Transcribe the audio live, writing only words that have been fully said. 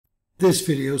This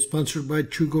video is sponsored by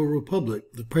True Gold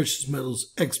Republic, the precious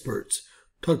metals experts.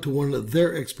 Talk to one of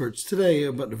their experts today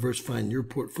about diversifying your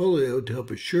portfolio to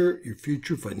help assure your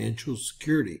future financial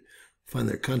security. Find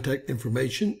their contact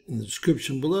information in the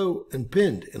description below and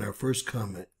pinned in our first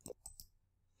comment.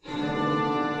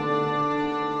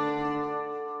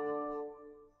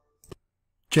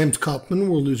 James Kaufman,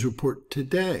 World News Report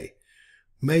today,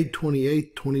 May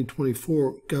 28,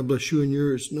 2024. God bless you and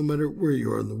yours, no matter where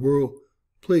you are in the world.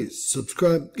 Please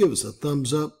subscribe, give us a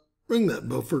thumbs up, ring that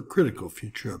bell for critical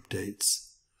future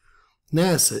updates.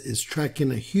 NASA is tracking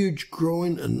a huge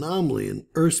growing anomaly in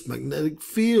Earth's magnetic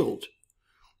field.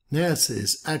 NASA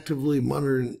is actively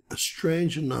monitoring a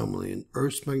strange anomaly in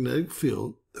Earth's magnetic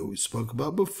field that we spoke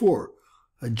about before,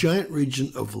 a giant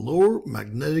region of lower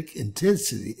magnetic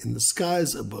intensity in the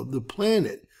skies above the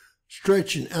planet,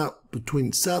 stretching out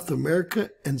between South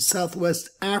America and Southwest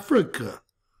Africa.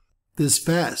 This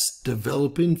fast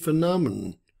developing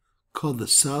phenomenon, called the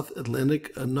South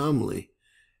Atlantic Anomaly,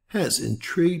 has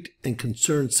intrigued and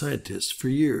concerned scientists for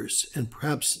years, and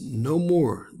perhaps no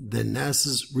more than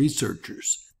NASA's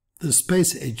researchers. The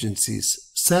space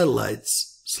agency's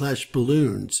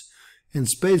satellites/balloons and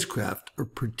spacecraft are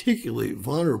particularly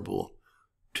vulnerable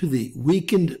to the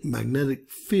weakened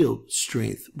magnetic field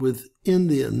strength within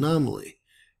the anomaly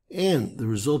and the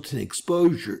resulting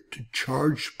exposure to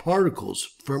charged particles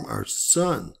from our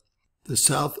sun. The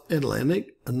South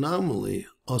Atlantic Anomaly,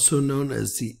 also known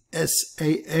as the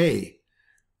SAA,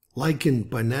 likened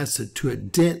by NASA to a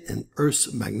dent in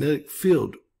Earth's magnetic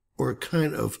field or a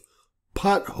kind of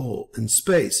pothole in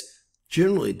space,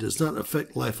 generally does not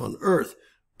affect life on Earth,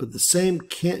 but the same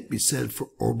can't be said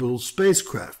for orbital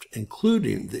spacecraft,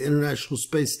 including the International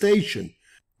Space Station,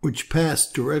 which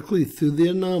pass directly through the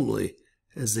anomaly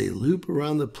as they loop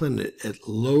around the planet at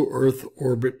low Earth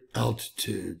orbit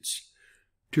altitudes.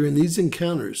 During these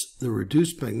encounters, the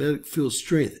reduced magnetic field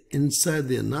strength inside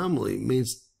the anomaly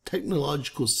means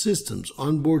technological systems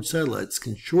on board satellites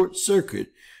can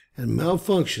short-circuit and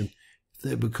malfunction if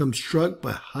they become struck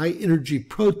by high-energy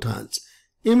protons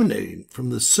emanating from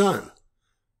the sun.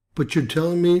 But you're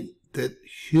telling me that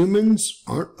humans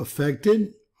aren't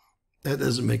affected? That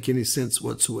doesn't make any sense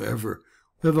whatsoever.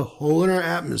 We have a hole in our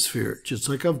atmosphere, just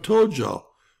like I've told y'all,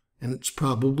 and it's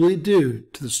probably due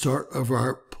to the start of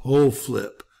our pole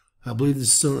flip. I believe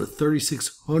this is on a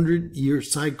 3,600-year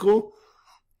cycle,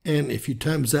 and if you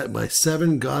times that by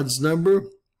 7, God's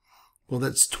number, well,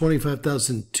 that's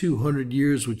 25,200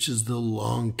 years, which is the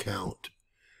long count.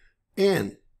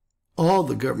 And all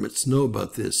the governments know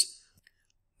about this.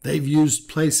 They've used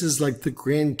places like the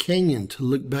Grand Canyon to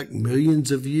look back millions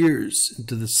of years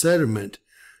into the sediment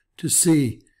to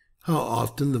see how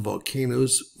often the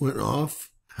volcanoes went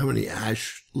off, how many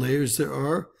ash layers there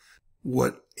are,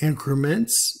 what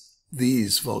increments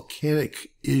these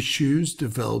volcanic issues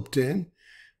developed in,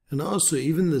 and also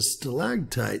even the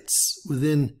stalactites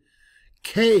within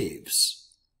caves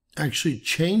actually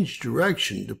change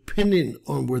direction depending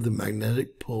on where the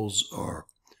magnetic poles are.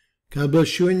 God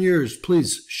bless you and yours.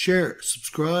 Please share,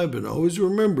 subscribe, and always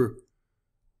remember,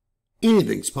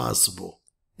 anything's possible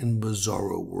in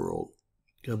bizarro world.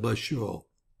 God bless you all.